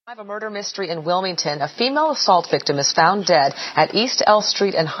A murder mystery in Wilmington. A female assault victim is found dead at East L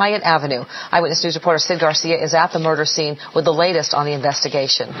Street and Hyatt Avenue. Eyewitness News reporter Sid Garcia is at the murder scene with the latest on the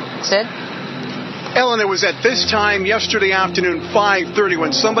investigation. Sid? Ellen, it was at this time yesterday afternoon, 5:30,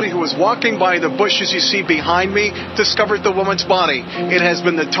 when somebody who was walking by the bushes you see behind me discovered the woman's body. It has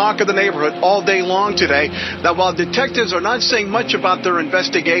been the talk of the neighborhood all day long today that while detectives are not saying much about their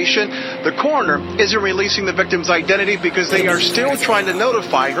investigation, the coroner isn't releasing the victim's identity because they are still trying to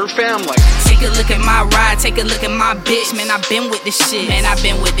notify her family. Take a look at my ride, take a look at my bitch. Man, I've been with this shit. Man, I've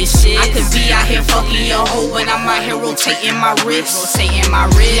been with this shit. I could be out here fucking your hoe, but I'm out here rotating my wrist. Rotating my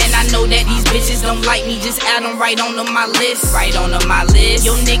wrist. And I know that these bitches don't like me, just add them right onto my list. Right onto my list.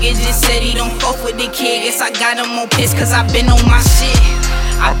 Yo nigga just said he don't fuck with the kid. Guess I got him on piss cause I been on my shit.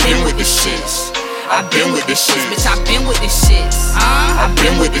 I been with the shits. I been with the shits. Bitch, I been with the shits. I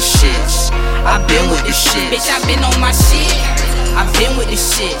been with the shits. I been with the shits. Bitch, I been on my shit. I been with the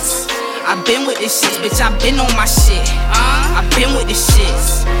shits. I been with the shits. Bitch, I been on my shit. I been with the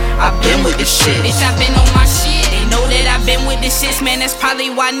shits. I been with the shit. Bitch, I been on my shit. They know that I been with the shits, man. That's probably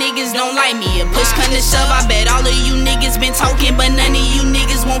why niggas don't like me. A push come to shove, I bet all of you niggas been talking, but none of you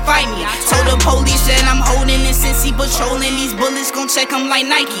niggas won't fight me. Told the police that I'm holding it since he patrolling. These bullets gon' check them like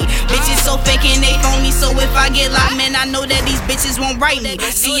Nike. Bitches so fake and they phony, so if I get locked, man, I know that these bitches won't write me.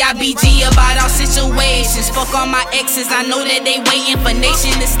 CIBG about all situations. Fuck all my exes, I know that they waiting for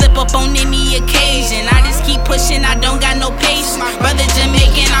nation to slip up on any occasion. I just keep pushing, I don't got no patience. Brother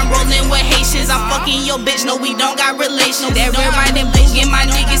Jamaican, I'm rolling with Haitians. I'm fucking your bitch, no, we don't got relations. That red, white, and blue get my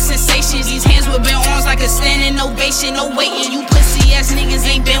niggas sensations. These hands whipping arms like a standing ovation. No waiting, you pussy ass niggas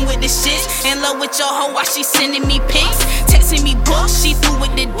ain't been with the shit. In love with your hoe while she sending me pics, texting me books, she threw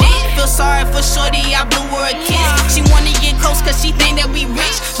with the dick. Feel sorry for shorty, I blew her a kiss. She wanna get close cause she think that we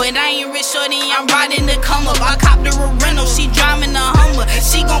rich, but I ain't rich, shorty, I'm riding the come up. I copped her a rental, she driving a Hummer.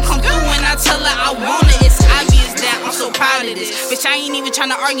 She gon' come through when I tell her I want it. It's obvious that I'm so proud of this. Bitch, I ain't even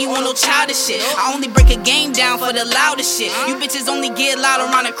tryna argue on no childish shit. I only break a game down for the loudest shit. You bitches only get loud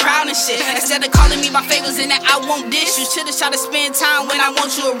around the crowd and shit. Instead of calling me by favors and that I won't dish, you should've tried to spend time when I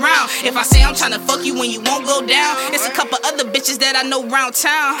want you around. If I say I'm tryna fuck you when you won't go down, it's a couple other bitches that I know round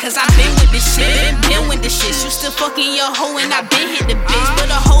town. Cause I been with this shit, been with this shit. You still fucking your hoe and I been hit the bitch. Put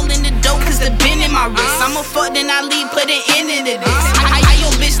a hole in the dough cause the bin in my wrist. I'ma fuck then I leave, put an end into this. How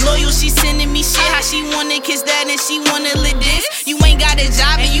your bitch loyal, she sending me shit. How she wanna kiss that and she wanna lick this. You ain't got a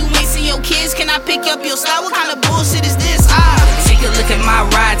job and you ain't seen your kids. Can I pick up your style? What kind of bullshit is this? Take a look at my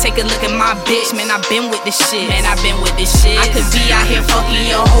ride, take a look at my bitch. Man, I been with this shit. Man, I been with this shit. I could be out here fucking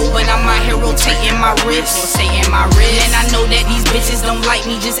your hoe, but I'm out here rotating my wrist. Rotating my wrist. And I know that these bitches don't like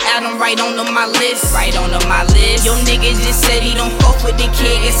me, just add them right onto my list. Right onto my list. Yo nigga just said he don't fuck with the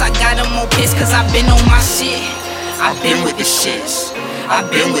kid. Guess I got him on piss cause I been on my shit. I been with the shits. I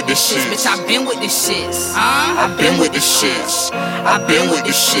been with the shits. Bitch, I been with the shits. I been with the shits. I been with the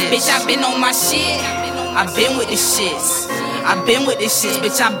shits. Bitch, I been on my shit. I been with the shits. I been with this shit,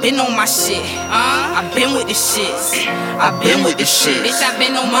 bitch, I been on my shit. I been with the shits. I been with the shit. Bitch, I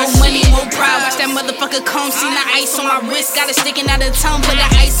been on my money, more proud. Watch that motherfucker come, see the ice on my wrist. Got it sticking out of the tongue, put the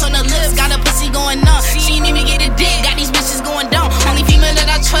ice on the lips. Got a pussy going numb, she ain't even get a dick. Got these bitches going down. Only female that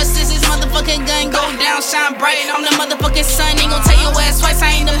I trust is this motherfucking gun. Go down, shine bright. I'm the motherfucking sun. Ain't gon' tell your ass twice,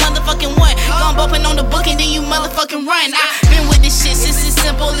 I ain't the motherfucking one. Gon' bumpin' on the book and then you motherfucking run. I been with this shit since as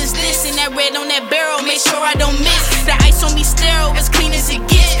simple as this. And that red on that barrel, make sure I don't miss. The ice on me sterile, as clean as it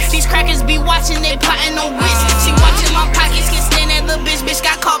gets. These crackers be watching, they plotting on wrist. She watching my pockets, can stand that little bitch. Bitch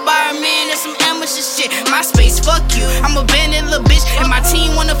got caught by her man, that's some amateur shit. My space, fuck you, I'm a bandit little bitch. And my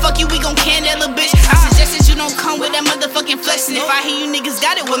team wanna fuck you, we gon' can that little bitch. I suggest that you don't come with that motherfucking flexing. If I hear you niggas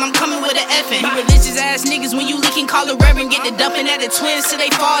got it, well I'm coming with an effing. You religious ass niggas, when you leaking, call a reverend. Get the dumping at the twins till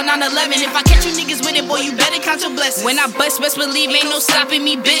they fall 9/11. If I catch you niggas with it, boy, you better count your blessings. When I bust, best believe ain't no stopping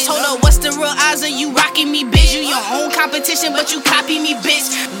me, bitch. Hold up, what's the real odds of you rocking me, bitch? You your own competition, but you copy me,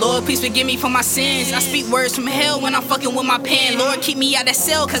 bitch. Lord, please forgive me for my sins. I speak words from hell when I'm fucking with my pen. Lord, keep me out that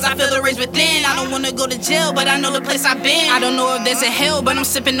cell, cause I feel the rage within. I don't wanna go to jail, but I know the place I've been. I don't know if there's a hell, but I'm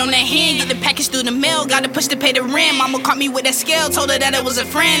sipping on that hand. Get the package through the mail, gotta push to pay the rent. Mama caught me with that scale, told her that it was a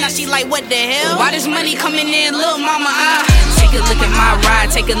friend. Now she like, what the hell? Why this money coming in, little mama? Take a look at my ride,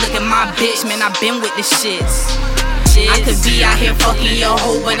 take a look at my bitch. Man, I been with the shits. I could be out here fucking your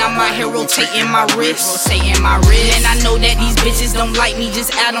hoe, but I'm out here rotating my wrist. Rotating my wrist. And I know that these bitches don't like me,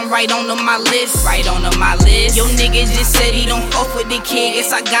 just add them right onto my list. Right onto my list. Yo nigga just said he don't fuck with the kid.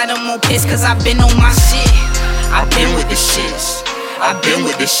 Guess I got him on piss cause I been on my shit. I been with the shits. I been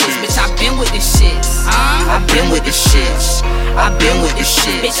with the shits. Bitch, I been with the shits. I been with the shits. I been with the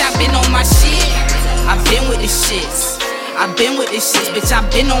shits. Bitch, I been on my shit. I been with the shits. I've been with this shit, bitch, I've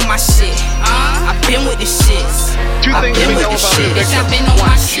been on my shit. I've been with this shit. Two things we know about the Bitch, I've been victim. on my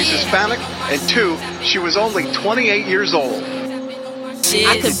One, she's shit. Hispanic, and two, she was only 28 years old.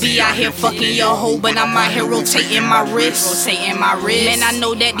 I could be out here fucking your hoe, but I'm out here rotating my wrist. Man, I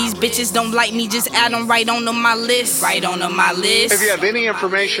know that these bitches don't like me, just add them right onto my list. Right onto my list. If you have any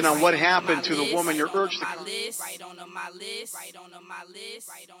information on what happened to the woman, you're urged to... Right onto my list.